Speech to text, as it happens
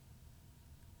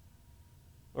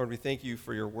Lord, we thank you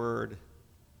for your word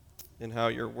and how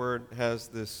your word has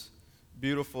this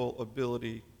beautiful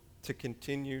ability to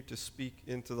continue to speak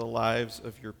into the lives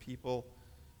of your people,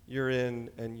 year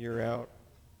in and year out,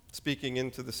 speaking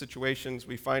into the situations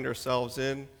we find ourselves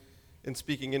in and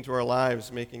speaking into our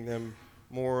lives, making them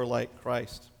more like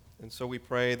Christ. And so we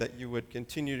pray that you would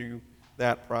continue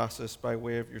that process by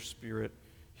way of your Spirit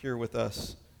here with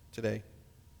us today.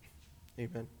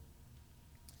 Amen.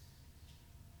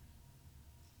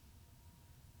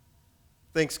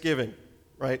 Thanksgiving,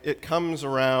 right? It comes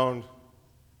around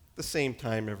the same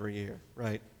time every year,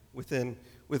 right? Within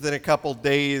a couple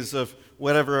days of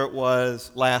whatever it was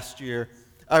last year.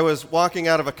 I was walking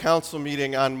out of a council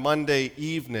meeting on Monday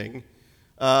evening,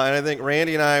 and I think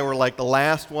Randy and I were like the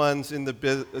last ones in the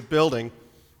building,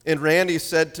 and Randy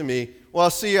said to me, "Well, I'll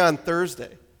see you on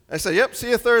Thursday." I said, "Yep, see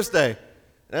you Thursday."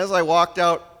 And as I walked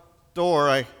out door,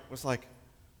 I was like,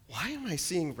 "Why am I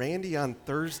seeing Randy on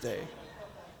Thursday?"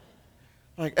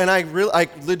 And I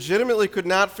legitimately could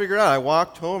not figure it out. I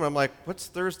walked home, and I'm like, "What's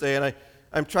Thursday?" And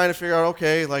I'm trying to figure out,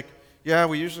 okay, yeah,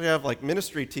 we usually have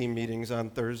ministry team meetings on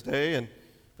Thursday, and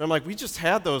I'm like, we just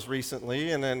had those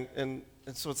recently, and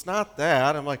so it's not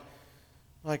that. I'm like,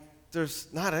 there's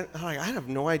not. I have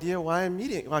no idea why I'm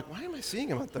meeting. Why am I seeing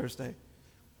him on Thursday?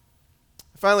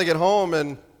 I finally get home,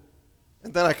 and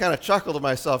then I kind of chuckled to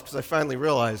myself because I finally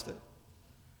realized it.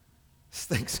 It's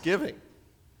Thanksgiving.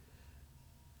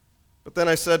 But then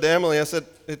I said to Emily,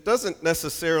 it doesn't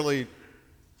necessarily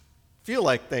feel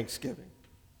like Thanksgiving.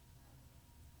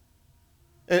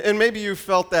 And maybe you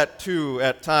felt that too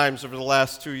at times over the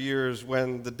last 2 years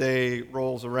when the day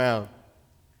rolls around.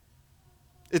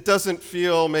 It doesn't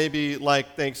feel maybe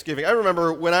like Thanksgiving. I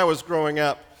remember when I was growing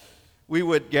up, we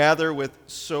would gather with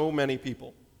so many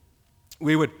people.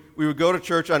 We would go to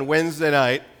church on Wednesday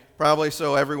night, probably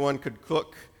so everyone could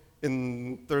cook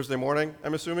in Thursday morning,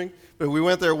 I'm assuming. But we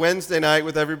went there Wednesday night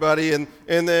with everybody, and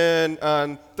then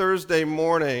on Thursday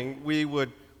morning, we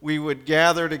would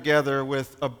gather together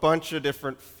with a bunch of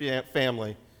different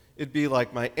family. It'd be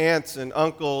like my aunts and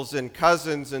uncles and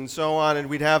cousins and so on, and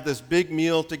we'd have this big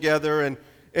meal together,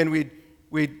 and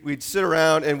we'd sit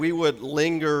around and we would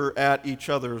linger at each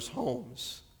other's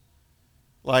homes.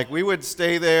 We would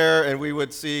stay there and we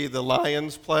would see the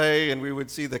Lions play and we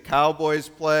would see the Cowboys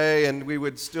play, and we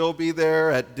would still be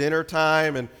there at dinner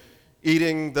time and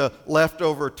eating the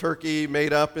leftover turkey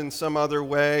made up in some other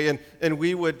way, and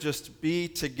we would just be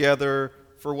together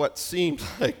for what seemed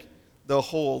like the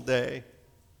whole day.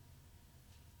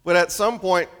 But at some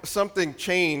point, something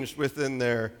changed within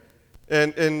there,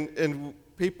 and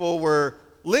people were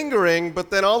lingering, but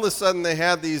then all of a sudden they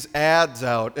had these ads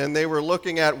out, and they were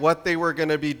looking at what they were going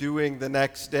to be doing the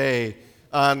next day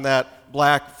on that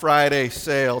Black Friday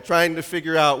sale, trying to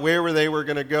figure out where they were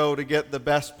going to go to get the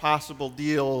best possible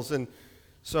deals and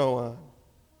so on.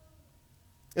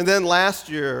 And then last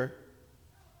year,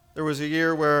 there was a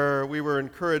year where we were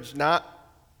encouraged not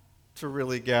to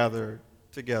really gather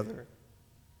together,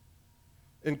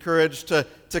 encouraged to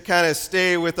kind of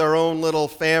stay with our own little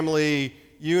family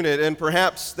unit, and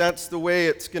perhaps that's the way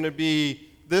it's going to be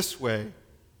this way.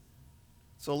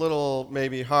 It's a little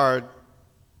maybe hard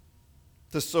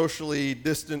to socially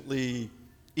distantly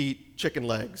eat chicken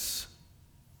legs.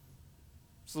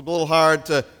 It's a little hard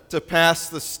to pass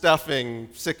the stuffing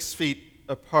 6 feet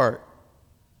apart.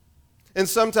 And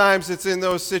sometimes it's in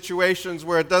those situations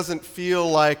where it doesn't feel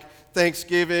like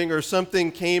Thanksgiving, or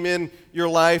something came in your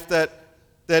life that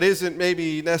isn't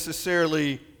maybe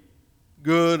necessarily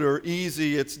good or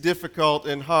easy, it's difficult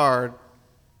and hard.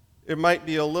 It might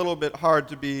be a little bit hard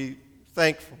to be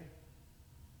thankful.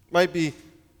 It might be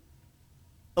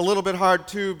a little bit hard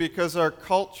too because our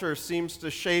culture seems to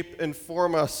shape and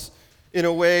form us in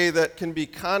a way that can be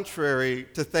contrary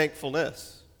to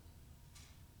thankfulness.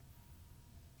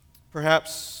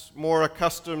 Perhaps more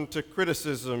accustomed to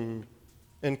criticism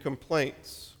and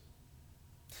complaints.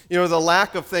 The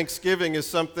lack of thanksgiving is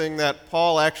something that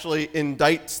Paul actually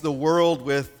indicts the world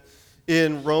with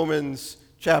in Romans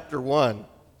chapter 1.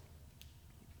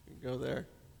 Go there.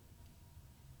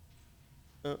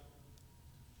 Can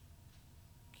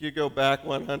you go back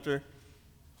one, Hunter?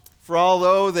 For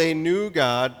although they knew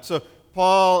God, so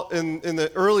Paul in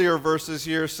the earlier verses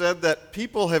here said that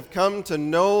people have come to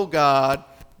know God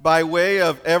by way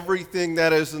of everything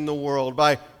that is in the world,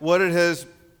 by what it has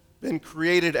been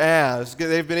created as.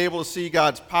 They've been able to see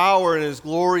God's power and His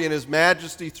glory and His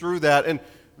majesty through that. And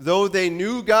though they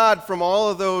knew God from all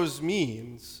of those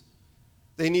means,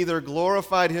 they neither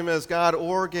glorified Him as God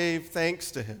or gave thanks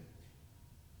to Him.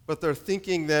 But their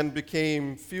thinking then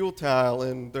became futile,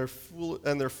 and their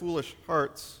foolish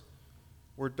hearts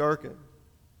were darkened.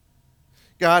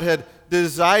 God had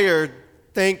desired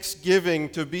thanksgiving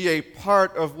to be a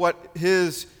part of what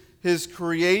his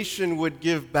creation would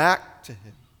give back to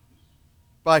him.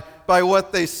 By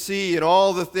what they see and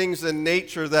all the things in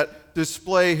nature that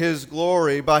display his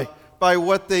glory, by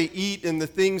what they eat and the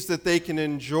things that they can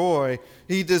enjoy.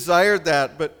 He desired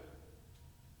that, but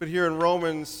here in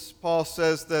Romans, Paul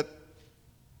says that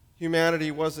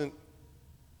humanity wasn't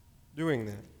doing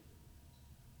that.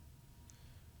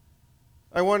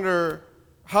 I wonder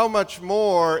how much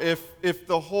more if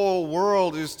the whole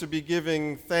world is to be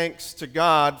giving thanks to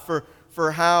God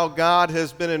for how God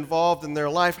has been involved in their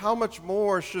life, how much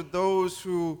more should those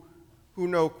who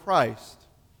know Christ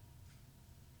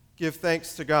give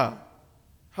thanks to God?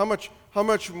 How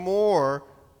much more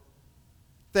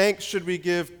thanks should we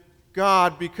give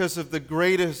God because of the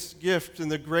greatest gift and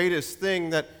the greatest thing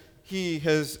that he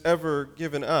has ever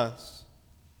given us?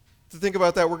 To think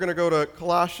about that, we're going to go to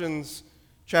Colossians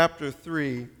chapter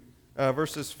 3,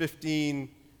 verses 15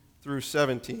 through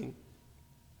 17.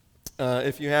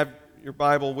 If you have your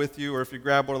Bible with you, or if you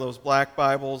grab one of those black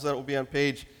Bibles, that will be on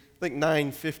page, I think,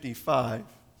 955.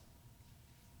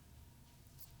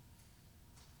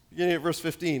 Beginning at verse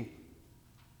 15.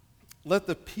 Let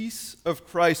the peace of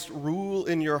Christ rule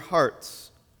in your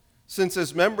hearts, since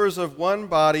as members of one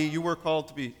body you were called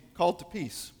to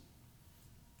peace,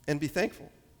 and be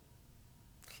thankful.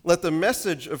 Let the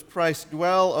message of Christ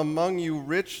dwell among you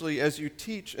richly as you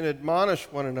teach and admonish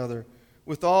one another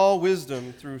with all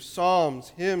wisdom through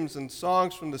psalms, hymns, and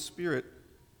songs from the Spirit,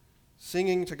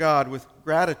 singing to God with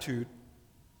gratitude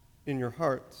in your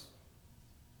hearts.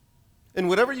 And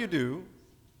whatever you do,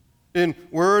 in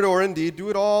word or in deed,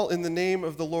 do it all in the name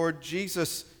of the Lord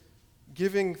Jesus,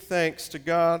 giving thanks to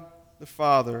God the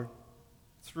Father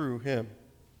through him.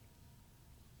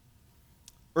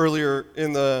 Earlier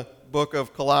in the book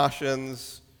of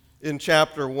Colossians, in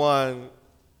chapter 1,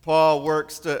 Paul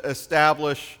works to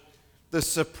establish the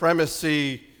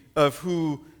supremacy of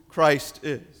who Christ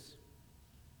is.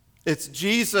 It's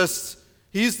Jesus,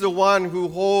 he's the one who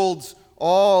holds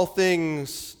all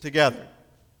things together.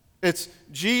 It's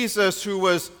Jesus who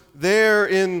was there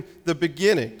in the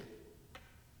beginning,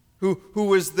 who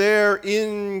was there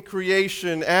in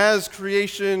creation as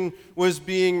creation was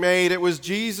being made. It was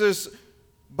Jesus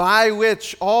by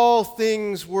which all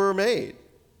things were made.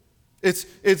 It's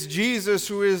Jesus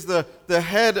who is the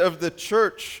head of the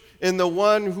church and the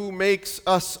one who makes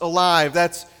us alive.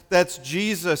 That's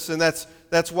Jesus, and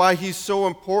that's why he's so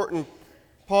important.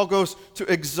 Paul goes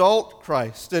to exalt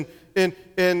Christ and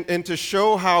to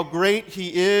show how great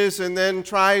he is, and then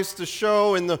tries to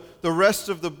show in the rest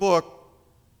of the book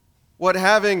what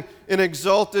having an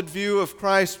exalted view of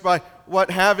Christ, by what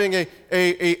having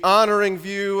a honoring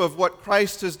view of what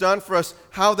Christ has done for us,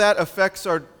 how that affects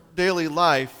our daily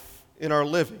life in our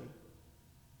living.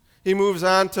 He moves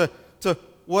on to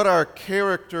what our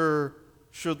character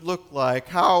should look like,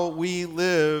 how we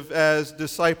live as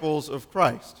disciples of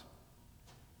Christ.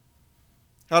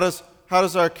 How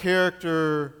does our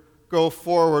character go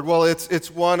forward? Well,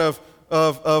 it's one of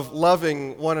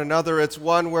loving one another. It's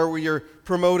one where we are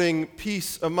promoting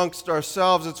peace amongst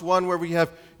ourselves. It's one where we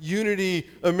have unity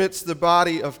amidst the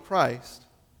body of Christ.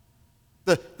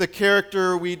 The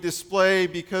character we display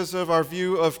because of our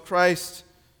view of Christ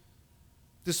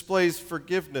displays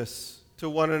forgiveness to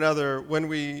one another when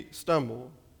we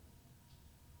stumble.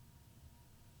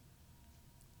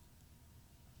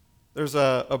 There's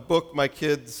a book my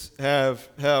kids have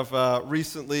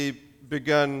recently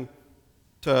begun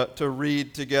to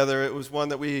read together. It was one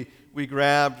that we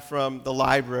grabbed from the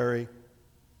library.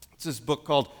 It's this book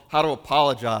called How to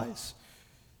Apologize.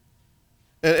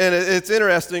 And it's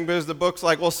interesting because the book's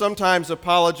like, well, sometimes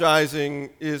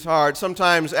apologizing is hard.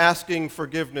 Sometimes asking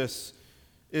forgiveness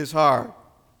is hard.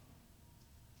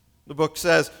 The book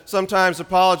says sometimes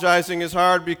apologizing is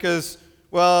hard because,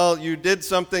 well, you did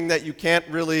something that you can't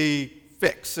really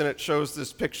fix. And it shows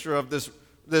this picture of this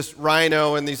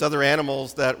rhino and these other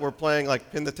animals that were playing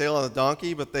like pin the tail on the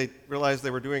donkey, but they realized they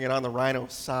were doing it on the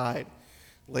rhino's side.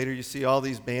 Later you see all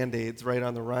these Band-Aids right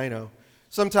on the rhino.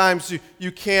 Sometimes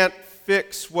you can't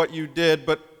fix what you did,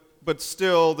 but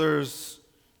still there's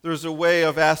a way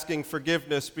of asking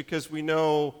forgiveness because we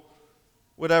know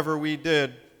whatever we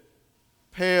did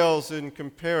pales in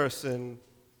comparison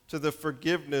to the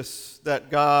forgiveness that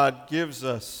God gives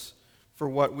us for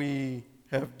what we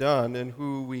have done and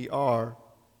who we are.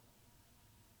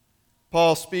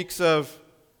 Paul speaks of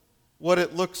what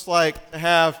it looks like to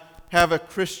have a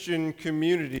Christian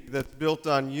community that's built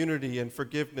on unity and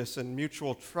forgiveness and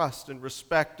mutual trust and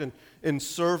respect and in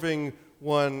serving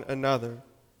one another.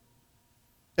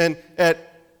 And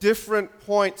different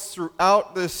points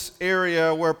throughout this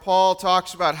area where Paul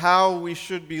talks about how we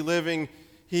should be living,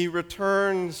 he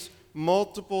returns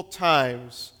multiple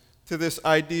times to this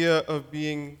idea of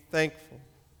being thankful.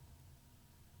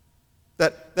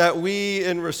 That we,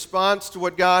 in response to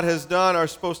what God has done, are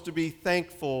supposed to be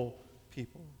thankful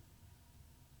people.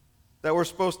 That we're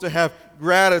supposed to have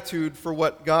gratitude for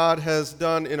what God has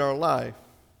done in our life.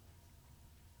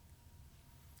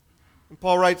 And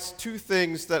Paul writes two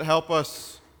things that help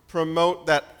us promote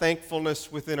that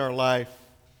thankfulness within our life.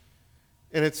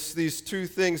 And it's these two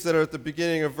things that are at the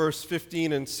beginning of verse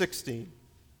 15 and 16.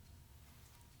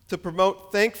 To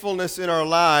promote thankfulness in our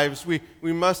lives, we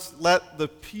must let the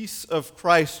peace of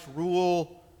Christ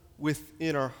rule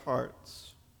within our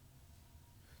hearts.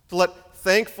 To let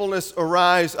thankfulness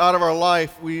arise out of our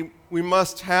life, we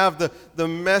must have the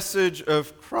message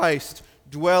of Christ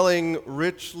dwelling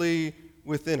richly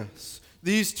within us.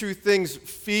 These two things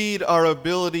feed our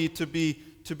ability to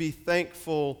be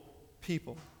thankful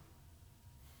people.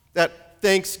 That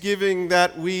thanksgiving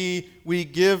that we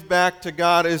give back to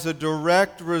God is a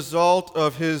direct result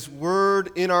of His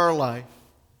Word in our life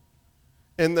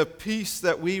and the peace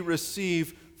that we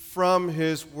receive from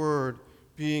His Word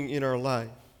being in our life.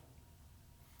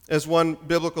 As one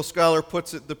biblical scholar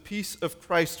puts it, the peace of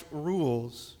Christ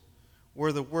rules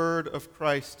where the Word of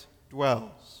Christ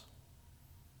dwells.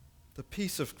 The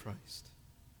peace of Christ,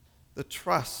 the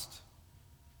trust,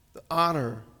 the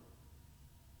honor,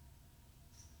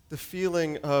 the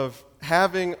feeling of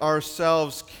having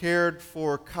ourselves cared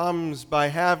for comes by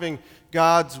having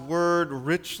God's Word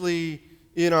richly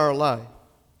in our life.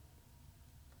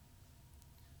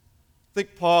 I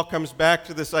think Paul comes back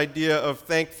to this idea of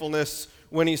thankfulness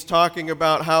when he's talking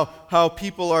about how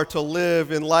people are to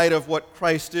live in light of what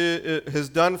Christ has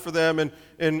done for them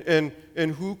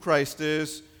and who Christ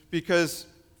is, because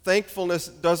thankfulness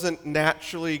doesn't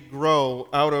naturally grow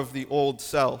out of the old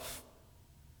self.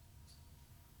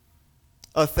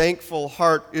 A thankful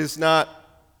heart is not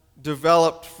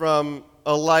developed from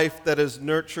a life that is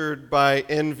nurtured by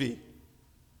envy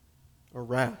or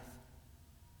wrath.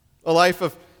 A life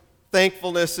of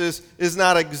thankfulness is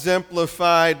not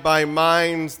exemplified by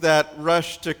minds that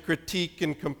rush to critique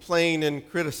and complain and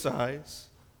criticize.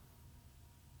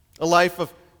 A life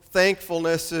of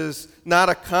thankfulness is not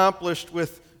accomplished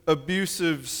with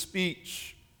abusive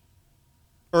speech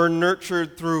or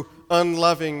nurtured through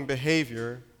unloving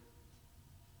behavior.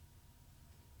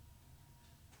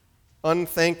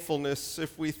 Unthankfulness,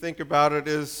 if we think about it,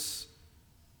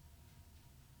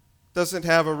 doesn't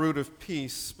have a root of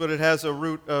peace, but it has a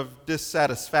root of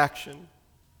dissatisfaction.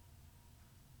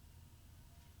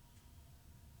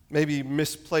 Maybe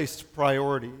misplaced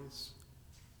priorities.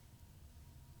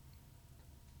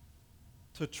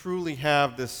 To truly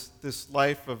have this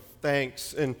life of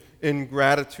thanks and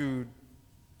gratitude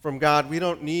from God, we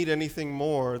don't need anything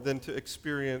more than to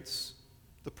experience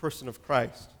the person of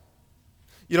Christ.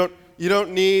 You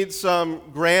don't need some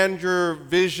grandeur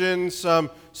vision, some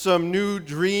new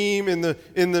dream in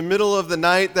the middle of the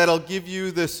night that'll give you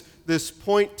this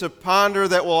point to ponder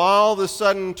that will all of a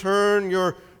sudden turn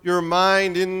your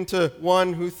mind into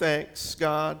one who thanks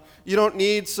God. You don't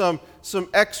need some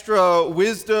extra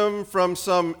wisdom from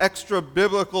some extra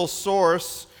biblical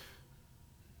source.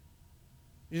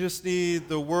 You just need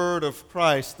the word of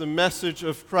Christ, the message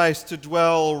of Christ to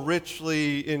dwell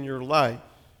richly in your life.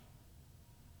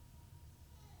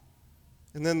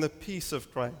 And then the peace of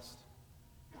Christ.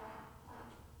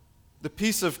 The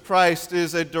peace of Christ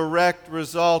is a direct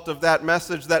result of that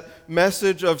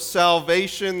message of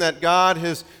salvation that God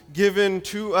has given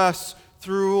to us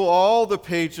through all the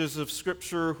pages of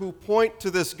Scripture, who point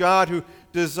to this God who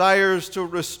desires to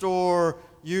restore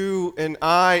you and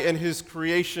I and His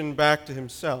creation back to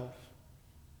Himself.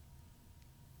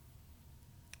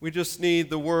 We just need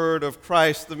the word of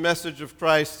Christ, the message of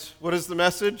Christ. What is the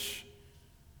message?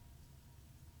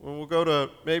 Well, we'll go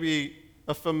to maybe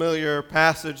a familiar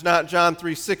passage, not John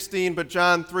 3:16, but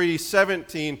John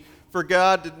 3:17. For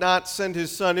God did not send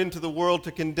His Son into the world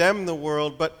to condemn the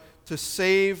world, but to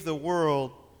save the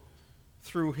world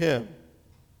through Him.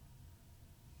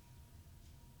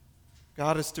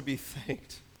 God is to be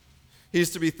thanked.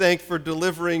 He's to be thanked for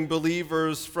delivering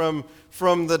believers from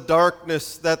the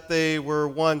darkness that they were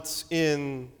once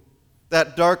in,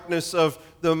 that darkness of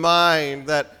the mind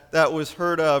that was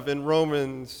heard of in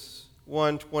Romans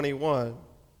 1:21.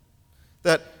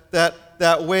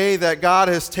 That way that God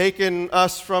has taken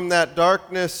us from that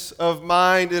darkness of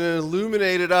mind and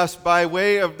illuminated us by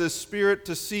way of the Spirit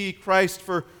to see Christ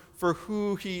for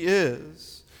who He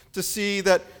is. to see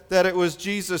that it was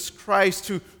Jesus Christ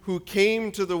who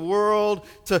came to the world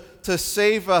to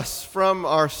save us from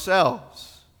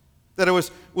ourselves. That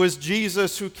it was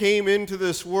Jesus who came into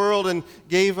this world and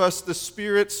gave us the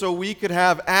Spirit so we could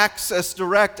have access,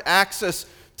 direct access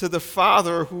to the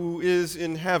Father who is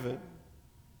in heaven.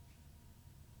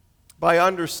 By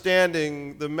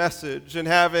understanding the message and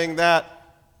having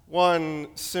that one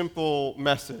simple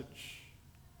message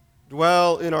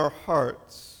dwell in our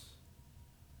hearts,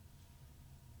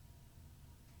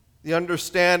 the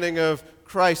understanding of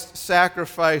Christ's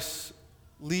sacrifice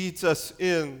leads us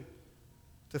in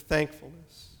to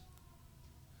thankfulness.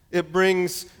 It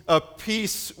brings a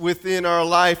peace within our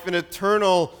life, an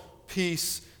eternal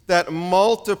peace that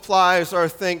multiplies our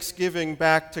thanksgiving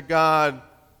back to God,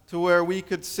 to where we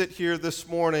could sit here this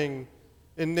morning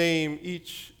and name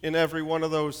each and every one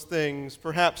of those things,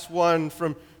 perhaps one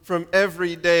from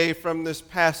every day from this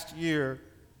past year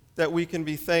that we can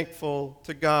be thankful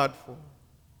to God for.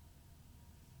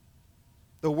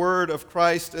 The word of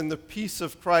Christ and the peace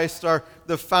of Christ are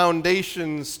the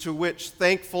foundations to which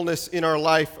thankfulness in our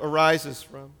life arises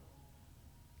from.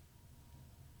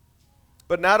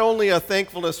 But not only a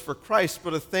thankfulness for Christ,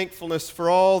 but a thankfulness for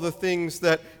all the things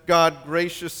that God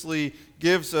graciously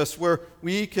gives us, where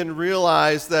we can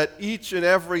realize that each and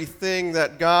everything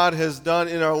that God has done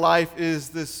in our life is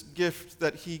this gift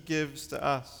that He gives to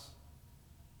us.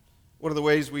 One of the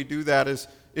ways we do that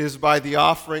is by the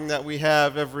offering that we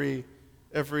have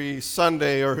every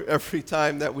Sunday or every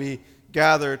time that we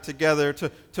gather together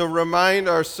to remind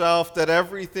ourselves that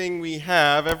everything we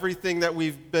have, everything that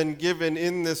we've been given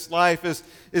in this life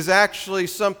is actually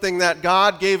something that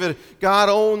God gave it. God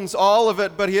owns all of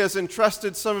it, but He has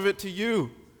entrusted some of it to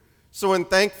you. So in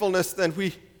thankfulness, then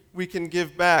we can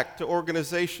give back to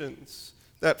organizations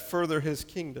that further His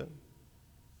kingdom.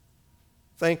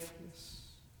 Thankfulness.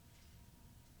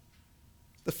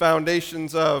 The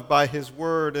foundations of, by His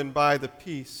word and by the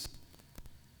peace.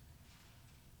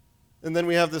 And then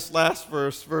we have this last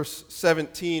verse, verse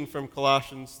 17 from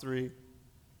Colossians 3.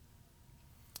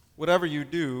 Whatever you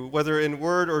do, whether in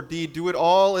word or deed, do it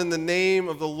all in the name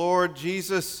of the Lord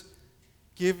Jesus,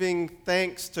 giving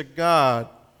thanks to God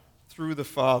through the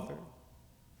Father.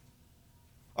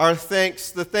 Our thanks,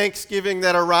 the thanksgiving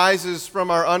that arises from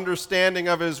our understanding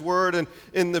of His word and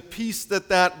in the peace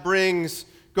that brings,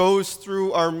 goes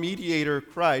through our mediator,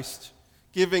 Christ,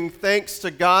 giving thanks to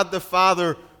God the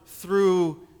Father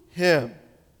through Him.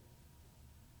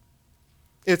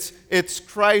 It's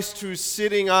Christ who's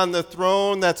sitting on the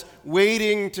throne that's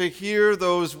waiting to hear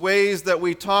those ways that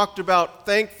we talked about,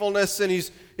 thankfulness, and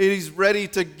He's ready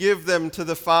to give them to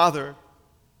the Father,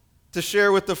 to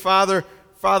share with the Father,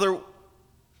 Father,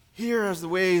 here are the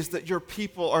ways that your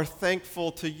people are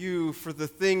thankful to you for the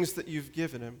things that you've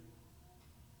given Him.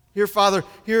 Here, Father,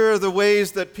 here are the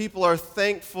ways that people are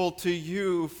thankful to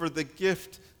you for the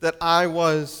gift that I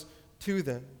was to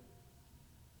them.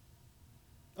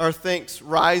 Our thanks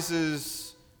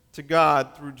rises to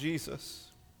God through Jesus.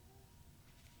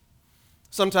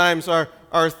 Sometimes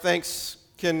our thanks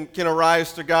can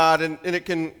arise to God, and it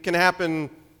can happen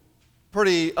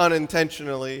pretty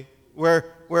unintentionally, where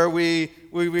we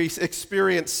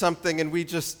experience something and we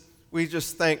just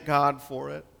thank God for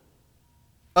it.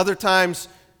 Other times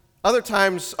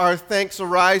our thanks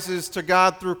arises to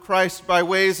God through Christ by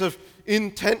ways of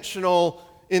intentional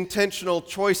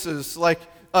choices, like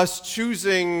us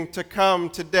choosing to come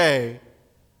today,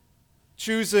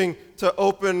 choosing to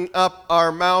open up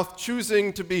our mouth,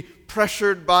 choosing to be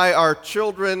pressured by our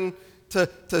children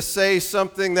to say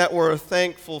something that we're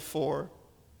thankful for.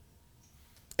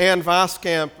 Anne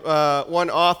Voskamp, one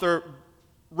author,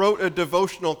 wrote a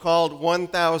devotional called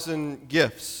 1,000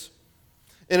 Gifts.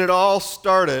 And it all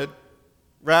started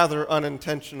rather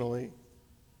unintentionally.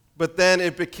 But then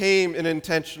it became an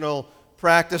intentional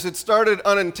practice. It started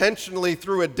unintentionally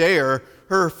through a dare.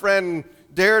 Her friend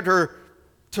dared her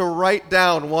to write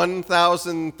down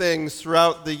 1,000 things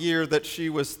throughout the year that she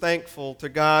was thankful to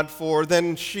God for.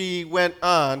 Then she went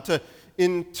on to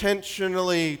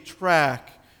intentionally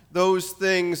track those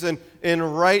things and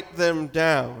write them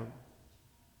down.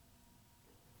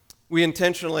 We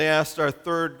intentionally asked our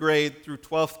 3rd grade through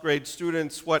 12th grade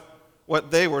students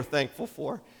what they were thankful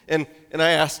for. And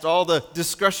I asked all the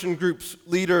discussion groups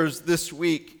leaders this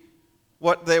week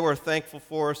what they were thankful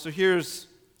for. So here's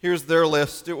their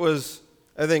list. It was,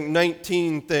 I think,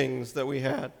 19 things that we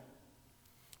had.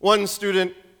 One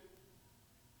student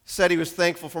said he was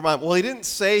thankful for Mom. Well, he didn't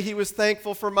say he was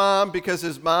thankful for Mom because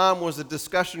his mom was a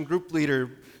discussion group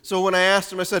leader. So when I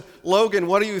asked him, I said, Logan,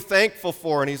 what are you thankful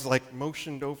for? And he's like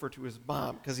motioned over to his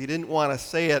mom because he didn't want to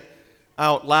say it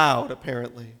out loud,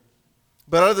 apparently.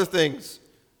 But other things,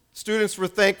 students were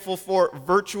thankful for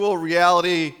virtual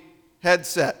reality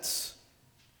headsets.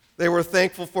 They were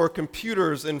thankful for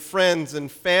computers and friends and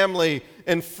family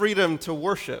and freedom to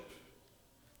worship.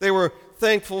 They were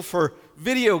thankful for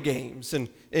video games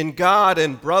and God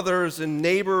and brothers and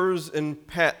neighbors and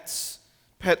pets.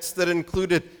 Pets that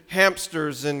included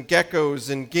hamsters and geckos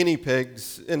and guinea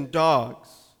pigs and dogs.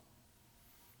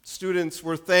 Students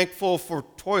were thankful for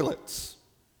toilets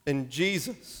and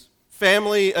Jesus.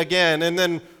 Family again, and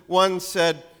then one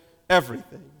said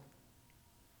everything.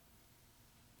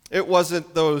 It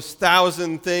wasn't those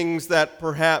 1,000 things that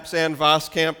perhaps Ann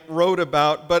Voskamp wrote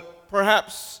about, but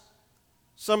perhaps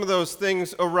some of those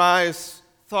things arise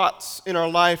thoughts in our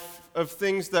life of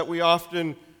things that we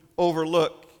often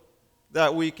overlook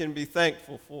that we can be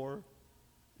thankful for,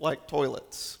 like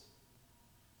toilets,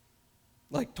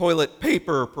 like toilet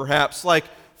paper perhaps, like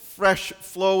fresh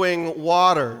flowing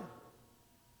water.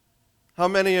 How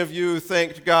many of you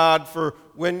thanked God for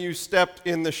when you stepped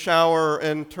in the shower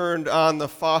and turned on the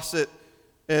faucet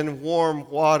and warm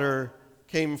water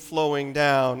came flowing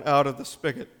down out of the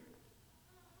spigot?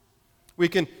 We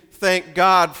can thank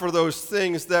God for those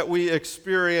things that we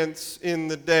experience in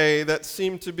the day that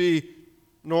seem to be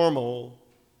normal,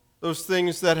 those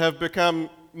things that have become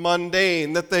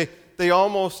mundane, that they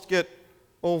almost get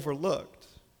overlooked.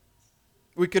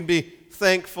 We can be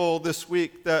thankful this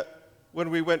week that when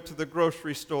we went to the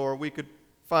grocery store, we could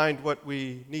find what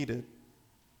we needed.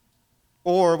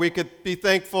 Or we could be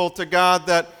thankful to God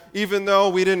that even though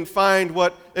we didn't find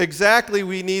what exactly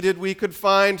we needed, we could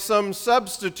find some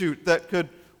substitute that could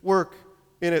work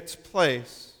in its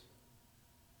place.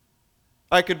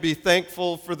 I could be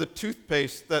thankful for the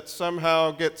toothpaste that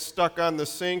somehow gets stuck on the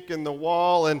sink and the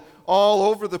wall and all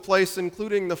over the place,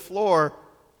 including the floor,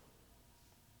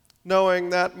 knowing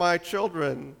that my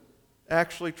children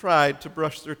actually tried to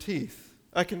brush their teeth.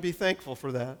 I can be thankful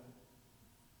for that.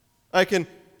 I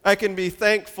can be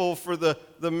thankful for the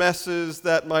messes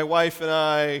that my wife and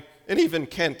I, and even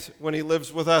Kent, when he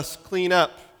lives with us, clean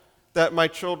up that my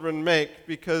children make,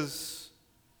 because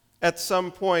at some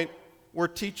point we're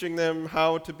teaching them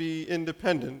how to be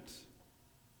independent.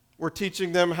 We're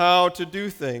teaching them how to do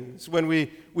things when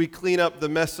we clean up the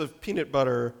mess of peanut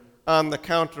butter on the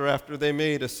counter after they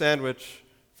made a sandwich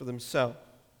for themselves.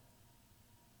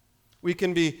 We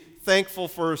can be thankful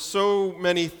for so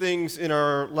many things in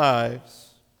our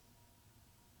lives.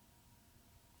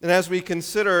 And as we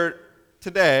consider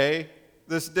today,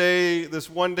 this day, this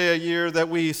one day a year that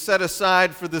we set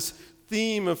aside for this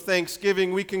theme of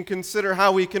Thanksgiving, we can consider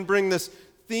how we can bring this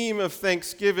theme of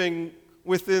Thanksgiving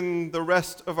within the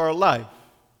rest of our life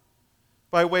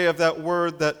by way of that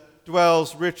word that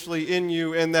dwells richly in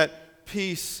you and that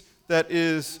peace that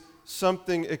is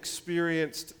something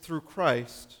experienced through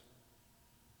Christ.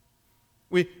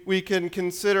 We can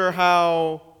consider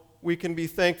how we can be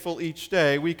thankful each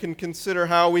day. We can consider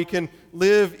how we can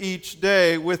live each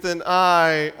day with an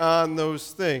eye on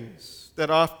those things that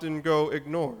often go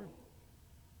ignored.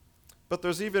 But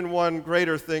there's even one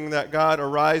greater thing that God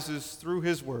arises through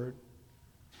His Word,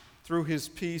 through His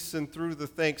peace, and through the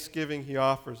thanksgiving He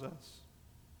offers us.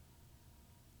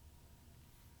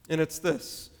 And it's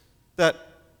this, that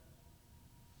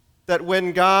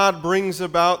when God brings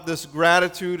about this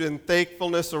gratitude and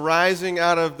thankfulness arising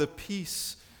out of the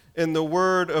peace in the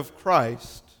word of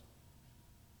Christ,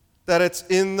 that it's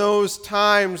in those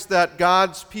times that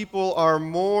God's people are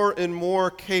more and more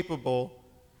capable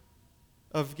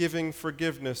of giving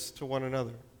forgiveness to one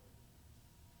another,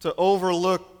 to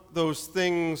overlook those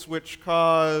things which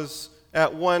cause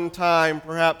at one time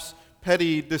perhaps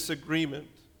petty disagreement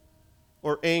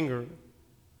or anger,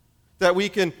 that we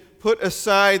can put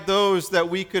aside those that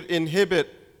we could inhibit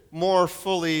more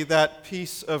fully that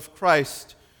peace of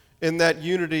Christ and that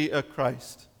unity of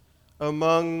Christ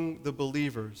among the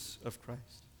believers of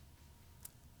Christ.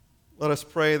 Let us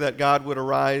pray that God would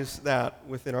arise that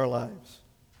within our lives.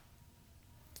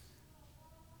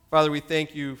 Father, we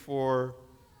thank you for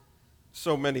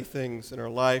so many things in our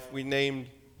life. We named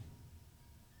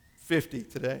 50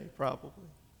 today, probably.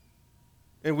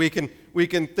 And we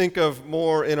can think of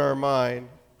more in our mind.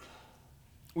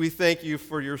 We thank you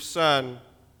for your Son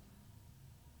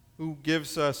who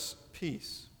gives us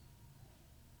peace.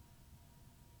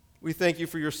 We thank you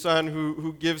for your Son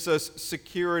who gives us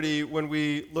security when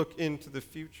we look into the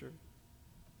future.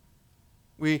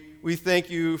 We thank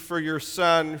you for your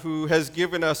Son who has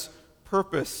given us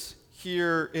purpose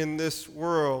here in this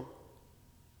world,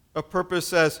 a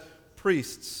purpose as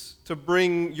priests to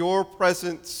bring your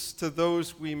presence to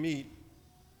those we meet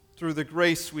through the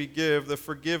grace we give, the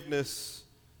forgiveness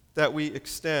that we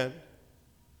extend.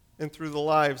 and through the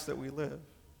lives that we live.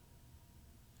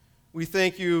 We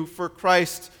thank you for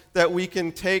Christ, that we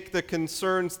can take the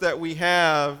concerns that we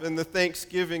have and the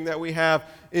thanksgiving that we have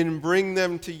and bring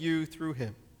them to you through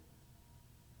him.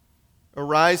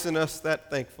 Arise in us that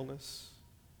thankfulness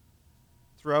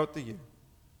throughout the year,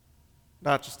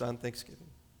 not just on Thanksgiving.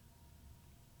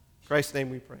 In Christ's name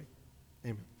we pray.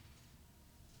 Amen.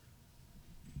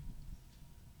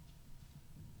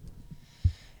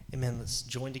 Amen. Let's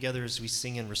join together as we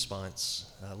sing in response.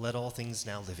 Let all things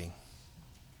now living.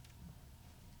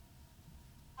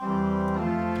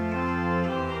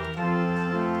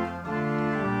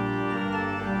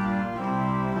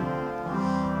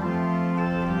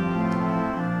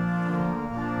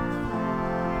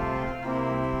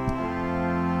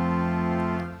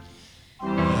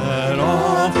 Let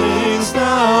all things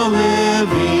now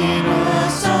living, a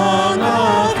song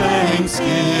of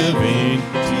thanksgiving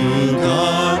to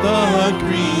God the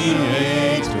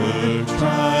Creator,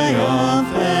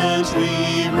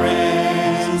 triumphantly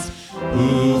raise,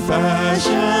 who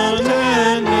fashioned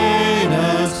and made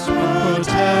us,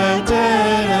 protected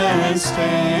and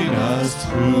stayed us,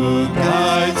 who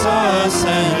guides us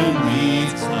and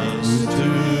leads us to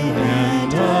the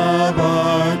end of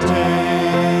our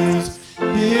days.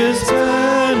 His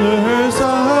banners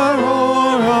are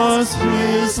o'er us,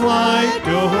 his light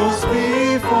goes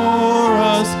before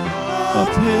us, a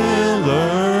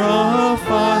pillar of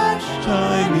fire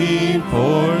shining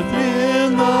forth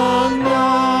in the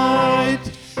night,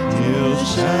 till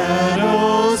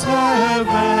shadows have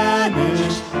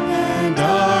vanished and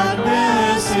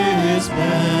darkness is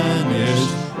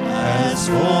banished, as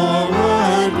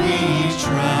forward we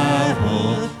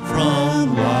travel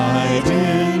from light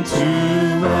into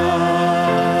light.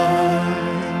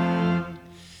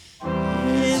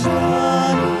 His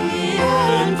body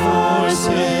and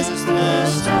forces, the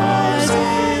stars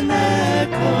in their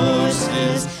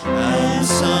courses, and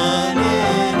sun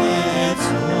in its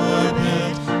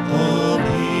orbit,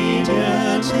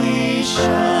 obediently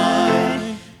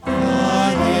shine. The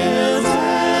hills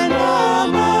and the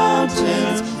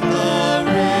mountains, the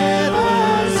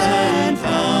rivers and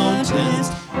fountains,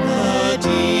 the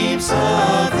deeps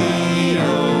of the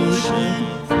ocean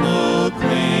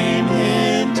proclaim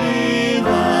him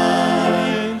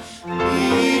divine.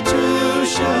 We too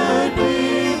should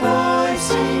be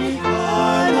voicing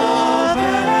our love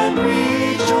and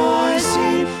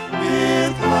rejoicing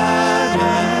with glad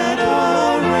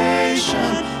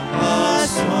adoration, a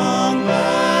song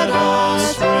let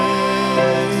us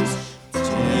praise,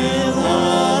 till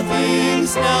all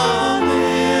things now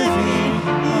living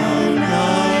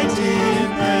unite in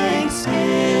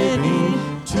thanksgiving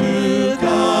to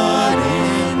God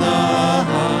in the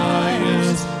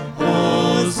highest,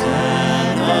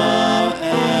 Hosanna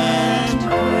and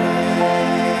praise.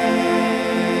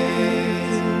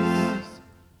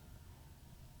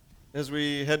 As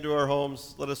we head to our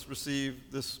homes, let us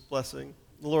receive this blessing.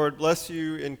 The Lord bless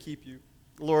you and keep you.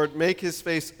 The Lord make his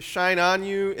face shine on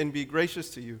you and be gracious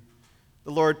to you.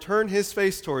 The Lord turn his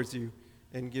face towards you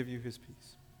and give you his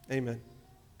peace. Amen.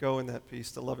 Go in that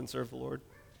peace to love and serve the Lord.